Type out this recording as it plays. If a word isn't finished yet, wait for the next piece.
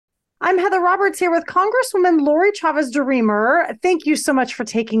I'm Heather Roberts here with Congresswoman Lori Chavez DeRemer. Thank you so much for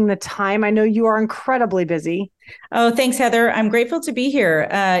taking the time. I know you are incredibly busy. Oh, thanks, Heather. I'm grateful to be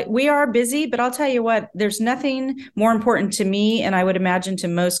here. We are busy, but I'll tell you what, there's nothing more important to me, and I would imagine to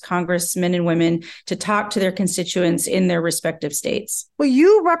most congressmen and women, to talk to their constituents in their respective states. Well,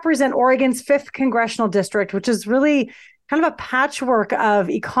 you represent Oregon's 5th congressional district, which is really kind of a patchwork of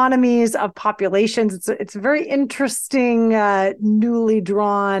economies, of populations. It's a very interesting, newly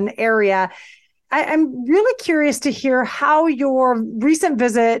drawn area. I'm really curious to hear how your recent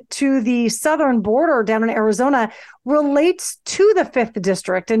visit to the southern border down in Arizona relates to the 5th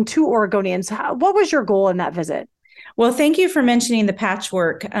district and to Oregonians. What was your goal in that visit? Well, thank you for mentioning the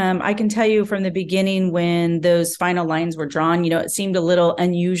patchwork. I can tell you from the beginning when those final lines were drawn, it seemed a little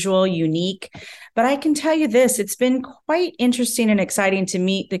unusual, unique. But I can tell you this, it's been quite interesting and exciting to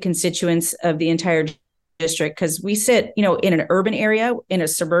meet the constituents of the entire district because we sit, in an urban area, in a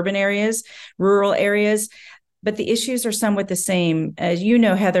suburban areas, rural areas. But the issues are somewhat the same. As you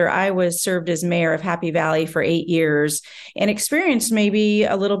know, Heather, I was served as mayor of Happy Valley for 8 years and experienced maybe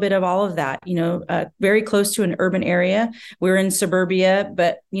a little bit of all of that, very close to an urban area. We're in suburbia,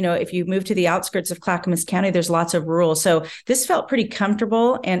 but, if you move to the outskirts of Clackamas County, there's lots of rural. So this felt pretty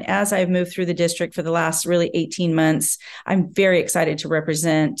comfortable. And as I've moved through the district for the last really 18 months, I'm very excited to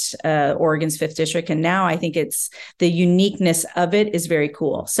represent Oregon's 5th district. And now I think it's the uniqueness of it is very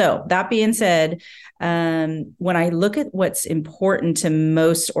cool. So that being said, when I look at what's important to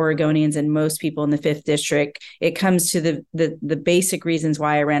most Oregonians and most people in the 5th district, it comes to the basic reasons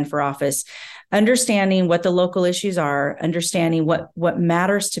why I ran for office. Understanding what the local issues are, understanding what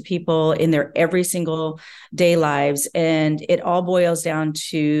matters to people in their every single day lives. And it all boils down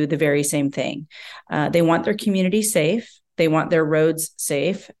to the very same thing. They want their community safe. They want their roads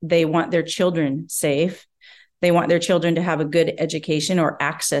safe. They want their children safe. They want their children to have a good education or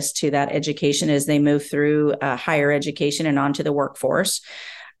access to that education as they move through higher education and onto the workforce.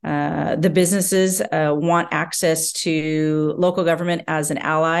 The businesses want access to local government as an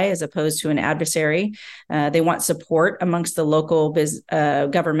ally as opposed to an adversary. They want support amongst the local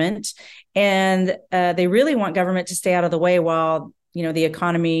government. And they really want government to stay out of the way while, the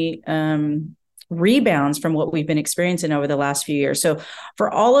economy rebounds from what we've been experiencing over the last few years. So for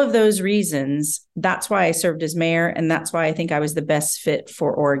all of those reasons, that's why I served as mayor. And that's why I think I was the best fit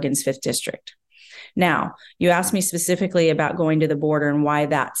for Oregon's 5th district. Now, you asked me specifically about going to the border and why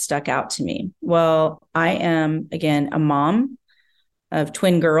that stuck out to me. Well, I am, again, a mom of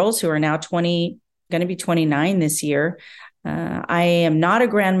twin girls who are now going to be 29 this year. I am not a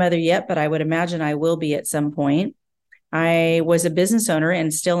grandmother yet, but I would imagine I will be at some point. I was a business owner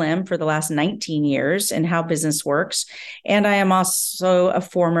and still am for the last 19 years in how business works. And I am also a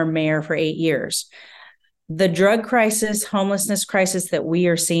former mayor for 8 years. The drug crisis, homelessness crisis that we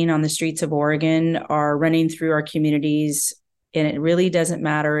are seeing on the streets of Oregon are running through our communities. And it really doesn't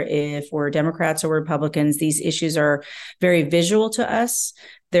matter if we're Democrats or Republicans. These issues are very visual to us.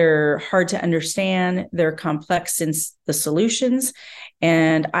 They're hard to understand. They're complex in the solutions.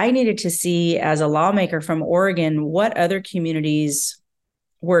 And I needed to see, as a lawmaker from Oregon, what other communities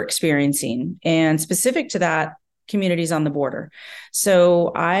were experiencing, and specific to that, communities on the border.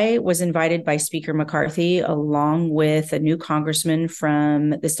 So I was invited by Speaker McCarthy, along with a new congressman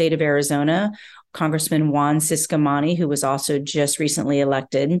from the state of Arizona, Congressman Juan Ciscomani, who was also just recently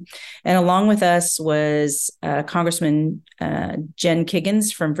elected. And along with us was Congressman Jen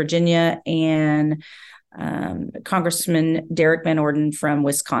Kiggins from Virginia and Congressman Derek Van Orden from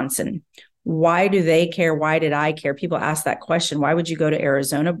Wisconsin. Why do they care? Why did I care? People ask that question. Why would you go to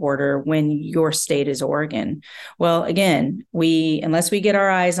Arizona border when your state is Oregon? Well, again, unless we get our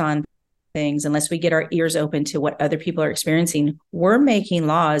eyes on things, unless we get our ears open to what other people are experiencing, we're making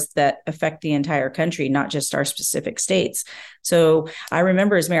laws that affect the entire country, not just our specific states. So I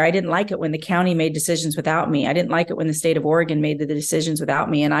remember as mayor, I didn't like it when the county made decisions without me. I didn't like it when the state of Oregon made the decisions without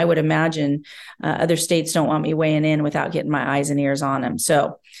me. And I would imagine other states don't want me weighing in without getting my eyes and ears on them.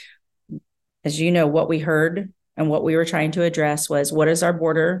 So as you know, what we heard and what we were trying to address was, what is our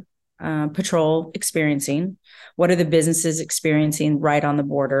border patrol experiencing? What are the businesses experiencing right on the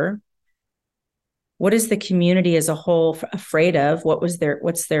border? What is the community as a whole afraid of? What's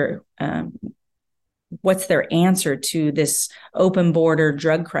their answer to this open border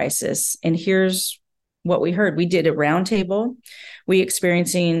drug crisis? And here's what we heard. We did a roundtable. We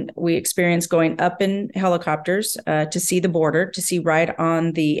experienced going up in helicopters to see the border, to see right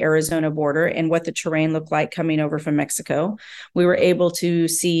on the Arizona border and what the terrain looked like coming over from Mexico. We were able to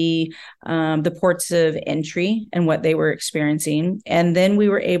see the ports of entry and what they were experiencing. And then we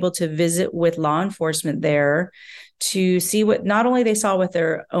were able to visit with law enforcement there to see what not only they saw with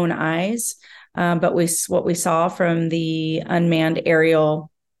their own eyes, but what we saw from the unmanned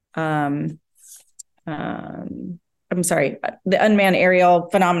aerial the unmanned aerial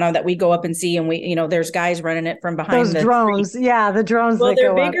phenomenon that we go up and see, and there's guys running it from behind those drones. tree. Yeah, the drones. Well, that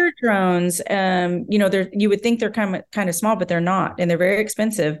they're go bigger up. drones. You would think they're kind of small, but they're not, and they're very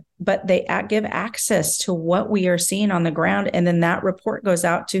expensive. But they give access to what we are seeing on the ground, and then that report goes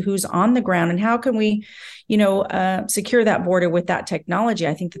out to who's on the ground and how can we, secure that border with that technology.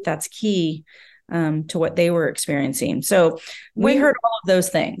 I think that's key to what they were experiencing. So we heard all of those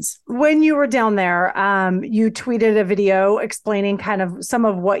things. When you were down there, you tweeted a video explaining kind of some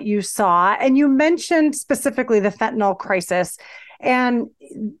of what you saw, and you mentioned specifically the fentanyl crisis. And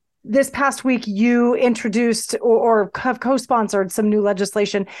this past week, you introduced or have co-sponsored some new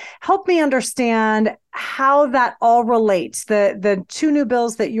legislation. Help me understand how that all relates. The two new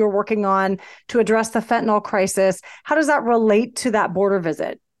bills that you're working on to address the fentanyl crisis, how does that relate to that border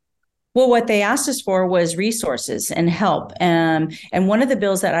visit? Well, what they asked us for was resources and help. And one of the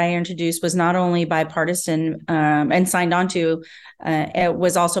bills that I introduced was not only bipartisan and signed on to, it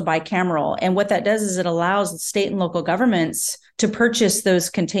was also bicameral. And what that does is it allows state and local governments to purchase those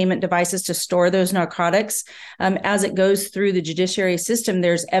containment devices to store those narcotics. As it goes through the judiciary system,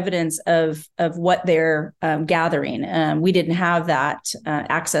 there's evidence of what they're gathering. We didn't have that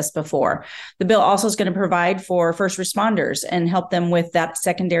access before. The bill also is going to provide for first responders and help them with that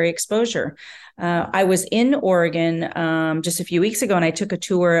secondary exposure. I was in Oregon just a few weeks ago, and I took a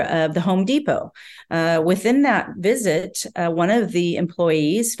tour of the Home Depot. Within that visit, one of the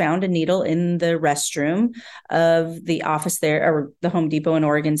employees found a needle in the restroom of the office there, or the Home Depot in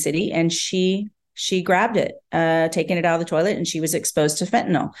Oregon City, and she grabbed it, taking it out of the toilet, and she was exposed to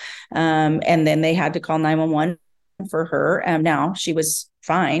fentanyl. And then they had to call 911 for her. Now she was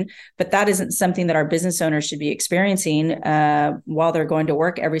fine, but that isn't something that our business owners should be experiencing while they're going to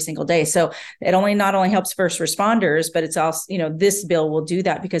work every single day. So it not only helps first responders, but it's also, this bill will do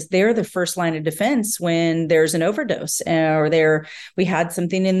that because they're the first line of defense when there's an overdose we had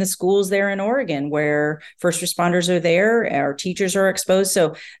something in the schools there in Oregon where first responders are there, our teachers are exposed.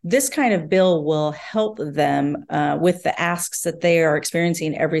 So this kind of bill will help them with the asks that they are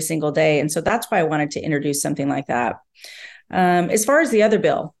experiencing every single day. And so that's why I wanted to introduce something like that. As far as the other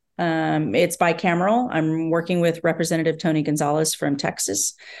bill, it's bicameral. I'm working with Representative Tony Gonzalez from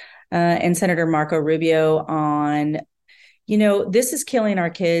Texas and Senator Marco Rubio on, this is killing our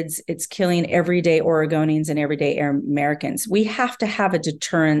kids. It's killing everyday Oregonians and everyday Americans. We have to have a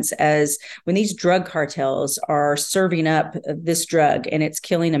deterrence as when these drug cartels are serving up this drug and it's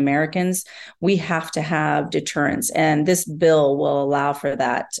killing Americans, we have to have deterrence. And this bill will allow for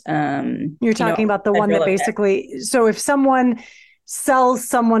that. You're talking about the one that basically, so if someone sells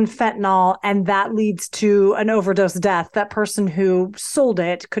someone fentanyl and that leads to an overdose death, that person who sold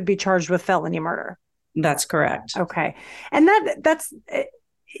it could be charged with felony murder. That's correct. Okay. And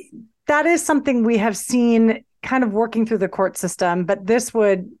that is something we have seen kind of working through the court system, but this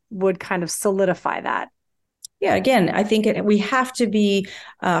would kind of solidify that. Yeah, again, I think we have to be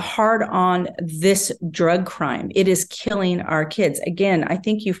hard on this drug crime. It is killing our kids. Again, I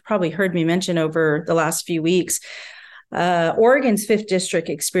think you've probably heard me mention over the last few weeks, Oregon's 5th District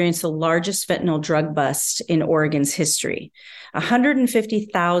experienced the largest fentanyl drug bust in Oregon's history.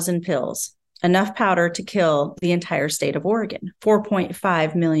 150,000 pills. Enough powder to kill the entire state of Oregon,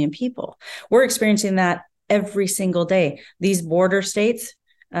 4.5 million people. We're experiencing that every single day. These border states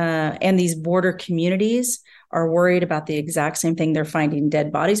and these border communities are worried about the exact same thing. They're finding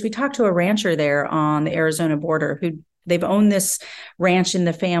dead bodies. We talked to a rancher there on the Arizona border who they've owned this ranch in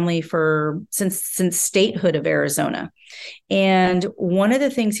the family since statehood of Arizona. And one of the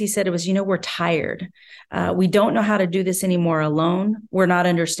things he said was, we're tired. We don't know how to do this anymore alone. We're not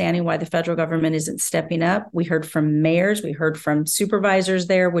understanding why the federal government isn't stepping up. We heard from mayors, we heard from supervisors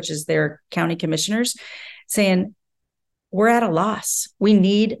there, which is their county commissioners, saying, we're at a loss. We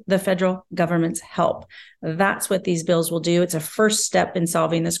need the federal government's help. That's what these bills will do. It's a first step in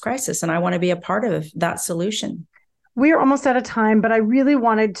solving this crisis. And I want to be a part of that solution. We are almost out of time, but I really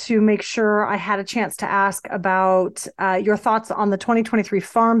wanted to make sure I had a chance to ask about your thoughts on the 2023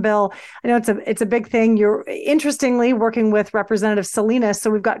 Farm Bill. I know it's a big thing. You're interestingly working with Representative Salinas. So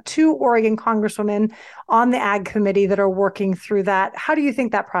we've got 2 Oregon Congresswomen on the Ag Committee that are working through that. How do you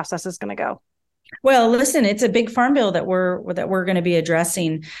think that process is going to go? Well, listen, it's a big farm bill that we're going to be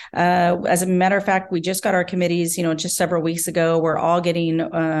addressing. As a matter of fact, we just got our committees, just several weeks ago. We're all getting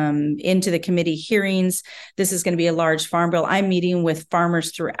into the committee hearings. This is going to be a large farm bill. I'm meeting with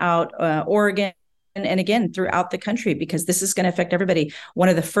farmers throughout Oregon and again throughout the country, because this is going to affect everybody. One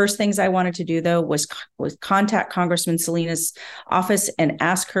of the first things I wanted to do, though, was contact Congressman Salinas' office and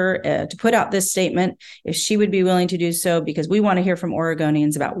ask her to put out this statement if she would be willing to do so, because we want to hear from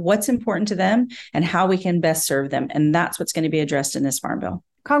Oregonians about what's important to them and how we can best serve them. And that's what's going to be addressed in this Farm Bill.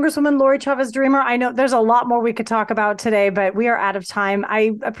 Congresswoman Lori Chavez DeRemer, I know there's a lot more we could talk about today, but we are out of time.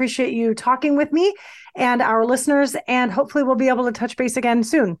 I appreciate you talking with me and our listeners, and hopefully we'll be able to touch base again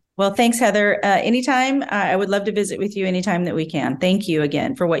soon. Well, thanks, Heather. Anytime. I would love to visit with you anytime that we can. Thank you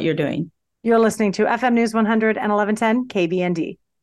again for what you're doing. You're listening to FM News 100 and 1110 KBND.